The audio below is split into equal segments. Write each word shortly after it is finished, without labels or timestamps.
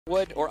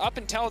Would, or up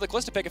until the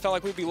Callisto pick, it felt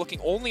like we'd be looking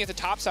only at the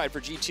top side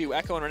for G2.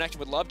 Echo and Renekton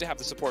would love to have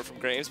the support from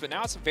Graves, but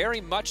now it's very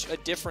much a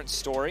different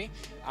story.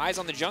 Eyes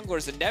on the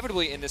junglers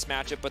inevitably in this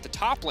matchup, but the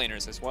top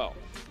laners as well.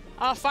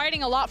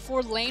 Fighting a lot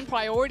for lane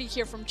priority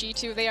here from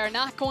G2. They are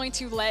not going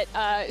to let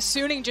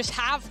SOFM just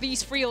have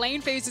these free lane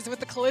phases with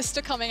the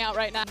Callisto coming out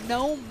right now.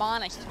 No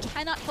mana. He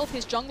cannot help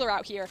his jungler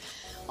out here.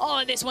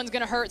 Oh, this one's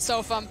going to hurt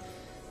SofM.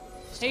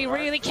 He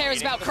really cares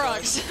about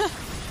Krugs.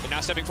 But now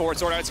stepping forward,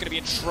 SwordArt's going to be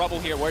in trouble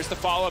here. Where's the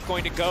follow-up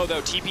going to go,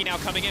 though? TP now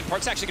coming in.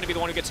 Park's actually going to be the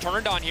one who gets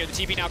turned on here. The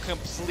TP now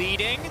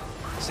completing.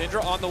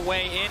 Syndra on the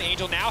way in.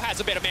 Angel now has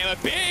a bit of mana.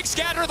 Big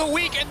scatter of the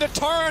week in the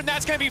turn.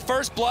 That's going to be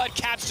first blood.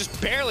 Caps just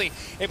barely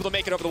able to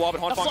make it over the wall, but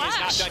Hongfang is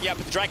not done yet.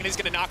 But the Dragon is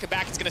going to knock it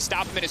back. It's going to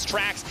stop him in his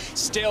tracks.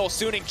 Still,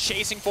 SOFM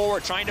chasing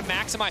forward, trying to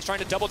maximize, trying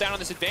to double down on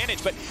this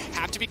advantage, but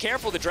have to be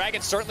careful. The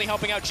Dragon's certainly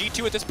helping out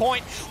G2 at this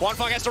point.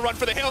 Hongfang has to run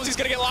for the hills. He's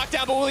going to get locked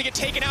down, but will he get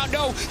taken out?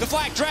 No. The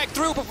flag dragged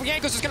through, but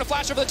Jankos is going to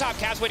flash over the top.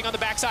 Caps waiting on the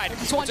backside.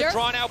 It's a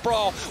drawn-out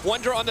brawl.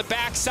 Wonder on the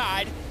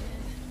backside.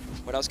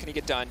 What else can he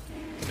get done?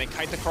 Can they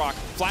kite the Croc?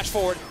 Flash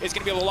forward is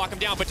going to be able to lock him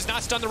down, but does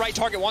not stun the right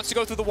target. Wants to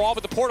go through the wall,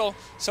 but the portal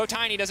so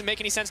tiny, doesn't make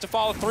any sense to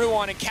follow through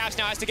on, and Caps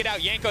now has to get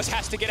out. Jankos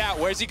has to get out.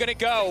 Where's he going to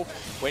go?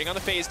 Waiting on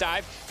the phase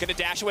dive. Going to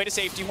dash away to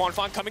safety.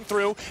 Hongfang coming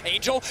through.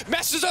 Angel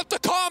messes up the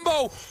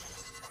combo.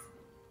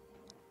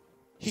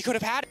 He could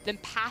have had it. Then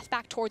path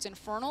back towards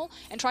Infernal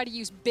and try to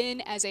use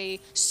Bin as a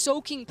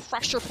soaking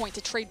pressure point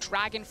to trade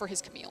Dragon for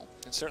his Camille.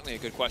 That's certainly a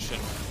good question.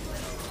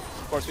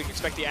 Of course, we can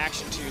expect the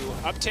action to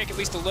uptick at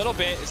least a little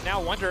bit. Is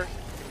now Wonder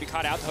be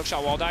caught out. The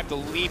hookshot wall dive, the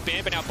leap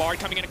in, but now Bard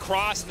coming in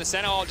across, and the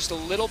Sentinel just a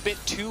little bit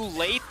too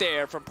late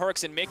there from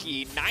Perkz and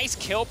Mickey. Nice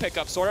kill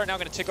pickup. SwordArt now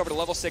going to tick over to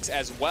level 6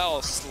 as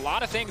well. A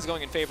lot of things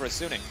going in favor of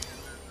SOFM.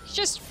 He's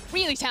just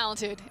really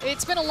talented.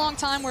 It's been a long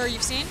time where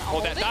you've seen.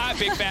 Hold that thigh,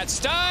 big bad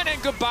stun, and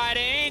goodbye to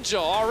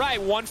Angel. All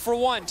right, 1 for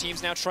 1.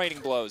 Teams now trading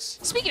blows.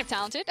 Speaking of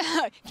talented,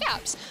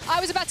 Caps. I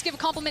was about to give a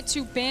compliment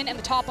to Bin and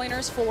the top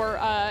laners for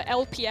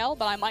LPL,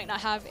 but I might not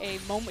have a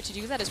moment to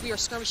do that as we are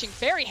skirmishing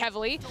very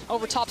heavily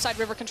over topside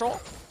river control.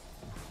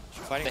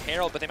 Fighting the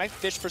Herald, but they might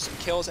fish for some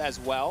kills as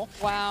well.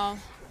 Wow.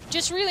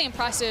 Just really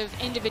impressive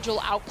individual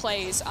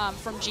outplays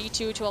from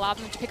G2 to allow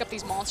them to pick up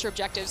these monster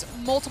objectives.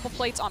 Multiple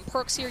plates on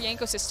Perkz here.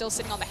 Jankos is still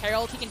sitting on the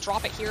Herald. He can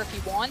drop it here if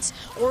he wants,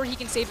 or he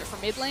can save it for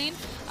mid lane.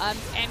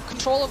 And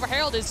control over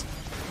Herald is,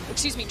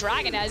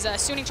 Dragon as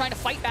SOFM trying to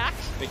fight back.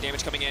 Big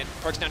damage coming in.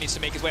 Perkz now needs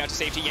to make his way out to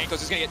safety.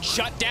 Jankos is going to get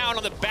shut down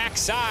on the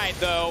backside,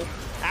 though.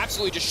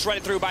 Absolutely just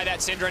shredded through by that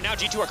Syndra. And now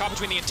G2 are caught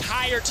between the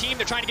entire team.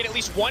 They're trying to get at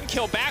least 1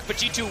 kill back, but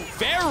G2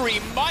 very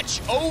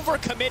much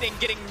overcommitting,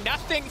 getting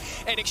nothing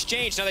in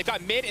exchange. Now they've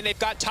got mid and they've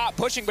got top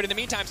pushing, but in the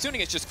meantime, SOFM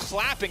is just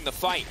clapping the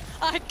fight.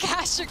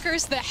 Caster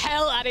cursed the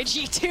hell out of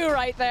G2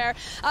 right there.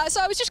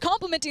 So I was just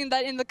complimenting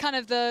that in the kind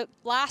of the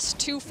last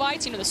 2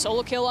 fights, the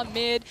solo kill on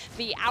mid,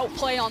 the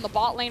outplay on the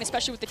bot lane,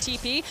 especially with the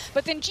TP.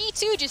 But then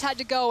G2 just had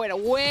to go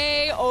and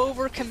way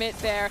overcommit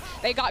there.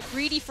 They got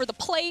greedy for the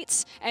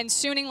plates, and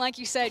SOFM, like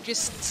you said,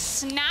 just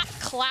snap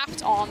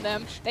clapped on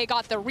them. They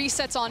got the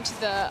resets onto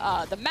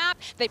the map.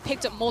 They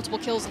picked up multiple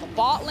kills in the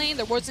bot lane.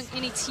 There wasn't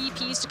any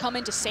TPs to come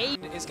in to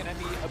save. Is going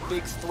to be a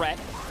big threat,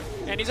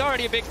 and he's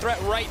already a big threat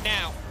right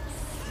now.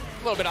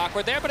 A little bit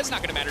awkward there, but it's not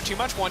going to matter too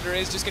much. Wonder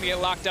is just going to get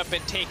locked up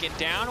and taken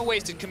down. A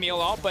wasted Camille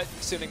ult, but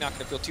SOFM not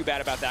going to feel too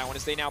bad about that one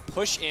as they now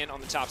push in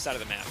on the top side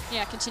of the map.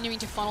 Yeah, continuing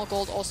to funnel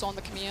gold also on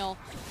the Camille.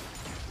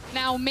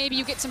 Now, maybe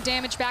you get some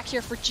damage back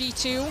here for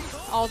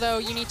G2, although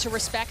you need to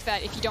respect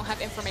that if you don't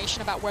have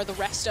information about where the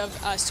rest of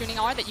SOFM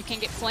are, that you can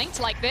get flanked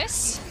like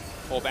this.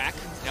 Pull back,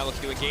 now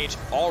looking to engage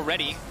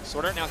already.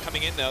 SwordArt now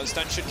coming in though,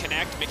 stun should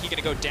connect. Mickey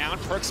gonna go down,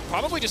 Perkz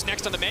probably just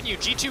next on the menu.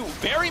 G2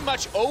 very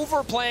much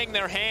overplaying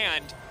their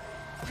hand.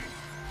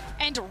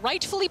 And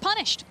rightfully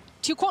punished.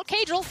 To quote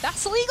Cadril,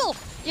 that's illegal.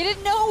 You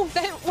didn't know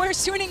that where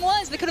SOFM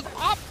was. They could have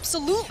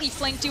absolutely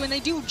flanked you, and they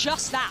do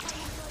just that.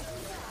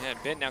 Yeah,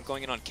 Bin now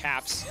going in on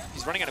Caps.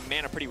 He's running out of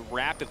mana pretty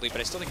rapidly,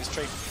 but I still think this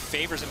trade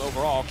favors him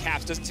overall.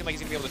 Caps doesn't seem like he's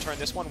going to be able to turn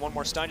this one. One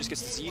more stun, just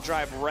gets the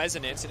Z-Drive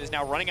Resonance and is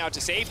now running out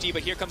to safety,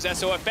 but here comes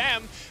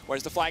SOFM.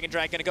 Where's the Flag and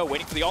Drag going to go?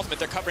 Waiting for the ultimate.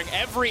 They're covering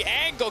every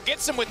angle.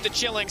 Gets him with the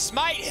Chilling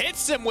Smite,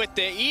 hits him with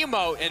the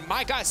emote, and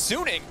my God,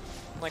 SOFM,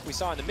 like we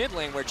saw in the mid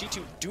lane, where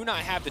G2 do not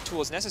have the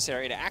tools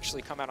necessary to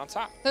actually come out on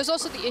top. There's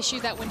also the issue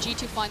that when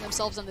G2 find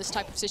themselves in this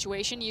type of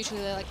situation, usually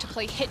they like to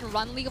play hit and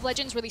run League of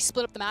Legends, where they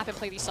split up the map and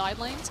play these side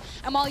lanes.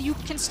 And while you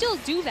can still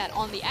do that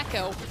on the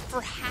Echo, for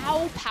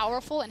how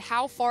powerful and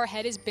how far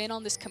ahead has been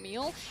on this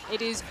Camille,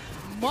 it is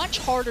much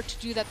harder to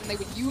do that than they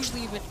would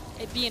usually even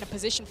be in a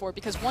position for,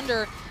 because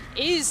Wonder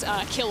is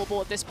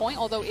killable at this point,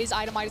 although is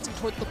itemizing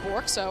toward the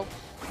Bork, so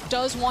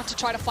does want to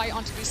try to fight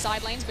onto these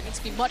side lanes, but needs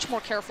to be much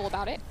more careful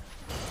about it.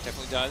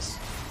 Definitely does.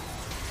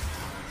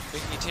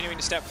 Continuing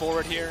to step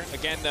forward here.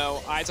 Again,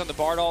 though, eyes on the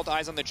Bardald,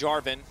 eyes on the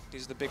Jarvan.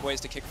 These are the big ways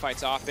to kick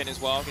fights off bin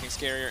as well, getting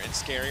scarier and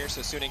scarier.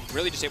 So SOFM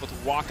really just able to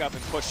walk up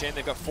and push in.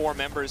 They've got 4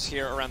 members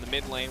here around the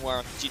mid lane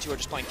where G2 are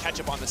just playing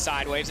catch-up on the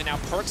side waves. And now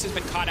Perkz has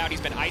been caught out. He's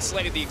been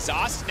isolated. The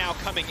exhaust is now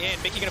coming in.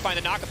 Mikyx going to find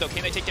the knockup, though.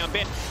 Can they take down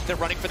bin? They're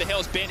running for the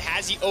hills. Bin,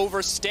 has he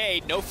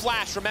overstayed? No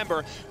flash,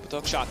 remember. But the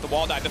hook shot, the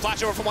wall dive, the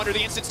flash over from Wunder,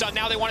 the instant's done.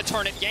 Now they want to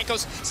turn it.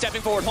 Jankos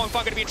stepping forward. Hongfang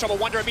going to be in trouble.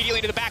 Wunder immediately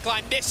into the back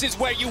line. This is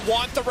where you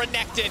want the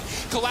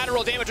Renekton.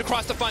 Collateral damage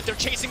across the front. They're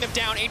chasing them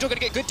down. Angel going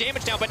to get good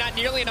damage down, but not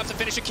nearly enough to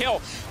finish a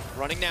kill.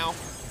 Running now.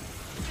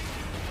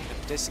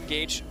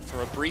 Disengage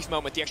for a brief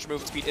moment. The extra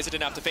movement speed isn't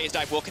enough. The phase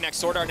dive will connect.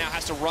 Swordart now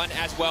has to run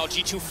as well.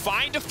 G2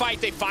 find a fight.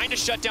 They find a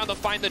shutdown. They'll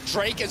find the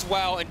Drake as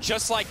well. And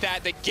just like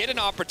that, they get an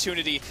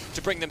opportunity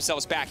to bring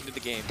themselves back into the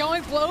game.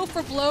 Going blow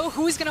for blow.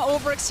 Who's going to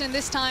overextend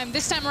this time?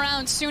 This time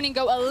around, SOFM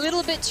go a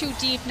little bit too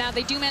deep. Now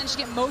they do manage to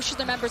get most of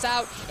their members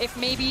out. If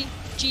maybe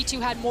G2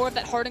 had more of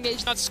that hard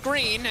engage. On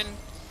screen, and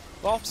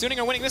well, SOFM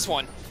are winning this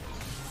one.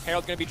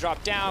 Herald going to be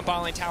dropped down.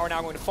 Bottom lane tower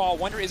now going to fall.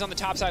 Wunder is on the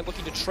top side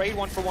looking to trade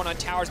 1-for-1 on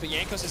towers, but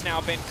Jankos has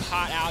now been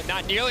caught out.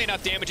 Not nearly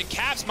enough damage, and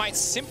Caps might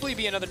simply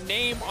be another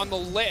name on the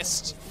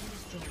list.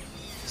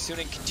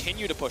 SOFM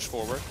continue to push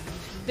forward.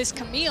 This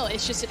Camille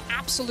is just an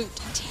absolute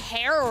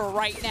terror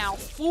right now.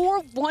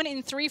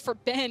 4-1-3 for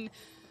Ben.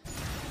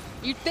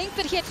 You'd think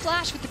that he had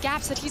flash with the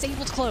gaps that he's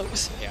able to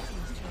close. Yeah.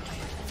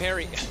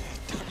 Very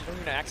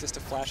access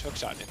to flash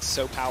hookshot. It's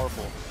so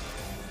powerful.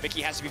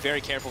 Mikyx has to be very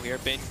careful here.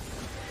 Ben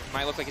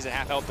might look like he's at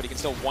half health, but he can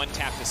still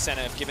one-tap the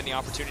Senna if given the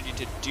opportunity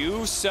to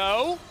do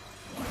so.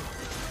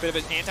 Bit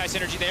of an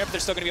anti-synergy there, but they're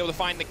still going to be able to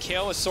find the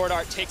kill as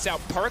Swordart takes out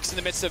Perkz in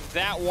the midst of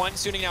that one.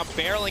 SOFM now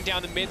barreling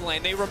down the mid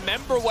lane. They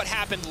remember what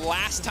happened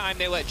last time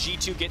they let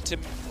G2 get to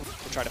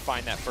try to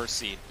find that first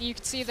seed. You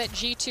could see that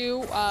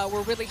G2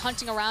 were really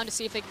hunting around to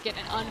see if they could get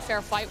an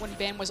unfair fight when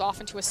Ben was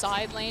off into a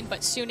side lane, but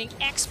SOFM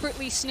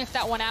expertly sniffed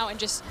that one out and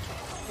just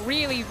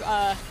really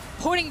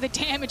putting the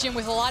damage in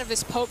with a lot of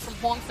this poke from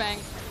Hongfang.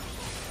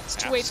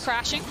 Two waves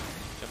crashing.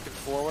 Jumping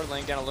forward,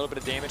 laying down a little bit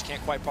of damage.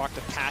 Can't quite proc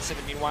the passive,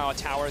 and meanwhile a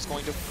tower is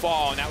going to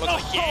fall. And that looks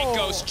like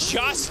Jankos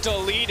just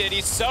deleted.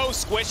 He's so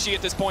squishy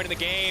at this point in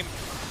the game.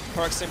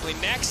 Perkz simply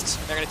next.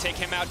 They're going to take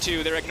him out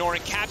too. They're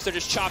ignoring Caps. They're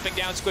just chopping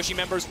down squishy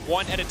members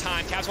one at a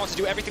time. Caps wants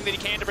to do everything that he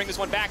can to bring this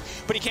one back,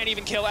 but he can't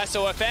even kill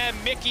SOFM.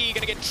 Mikyx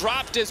going to get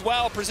dropped as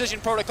well. Precision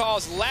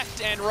protocols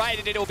left and right,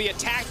 and it'll be a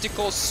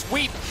tactical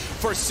sweep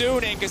for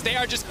SOFM because they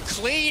are just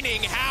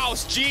cleaning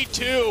house.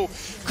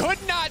 G2 could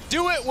not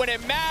do it when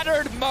it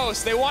mattered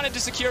most. They wanted to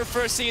secure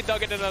first seed. They'll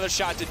get another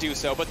shot to do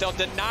so, but they'll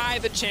deny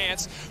the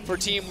chance for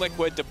Team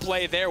Liquid to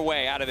play their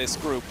way out of this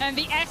group. And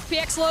the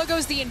FPX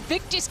logos, the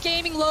Invictus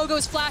Gaming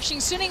logos flashing.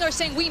 SOFM are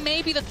saying we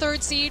may be the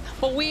 3rd seed,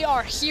 but we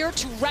are here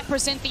to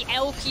represent the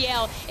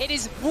LPL. It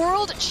is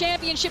World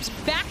Championships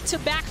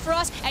back-to-back for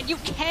us, and you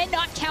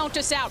cannot count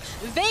us out.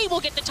 They will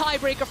get the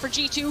tiebreaker for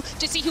G2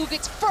 to see who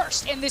gets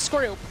first in this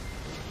group.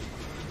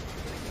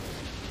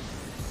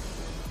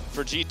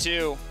 For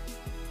G2,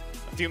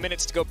 a few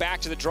minutes to go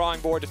back to the drawing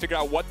board to figure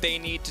out what they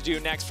need to do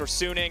next for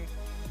SOFM.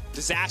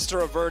 Disaster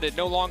averted,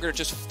 no longer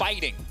just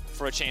fighting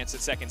for a chance at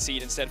 2nd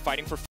seed, instead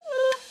fighting for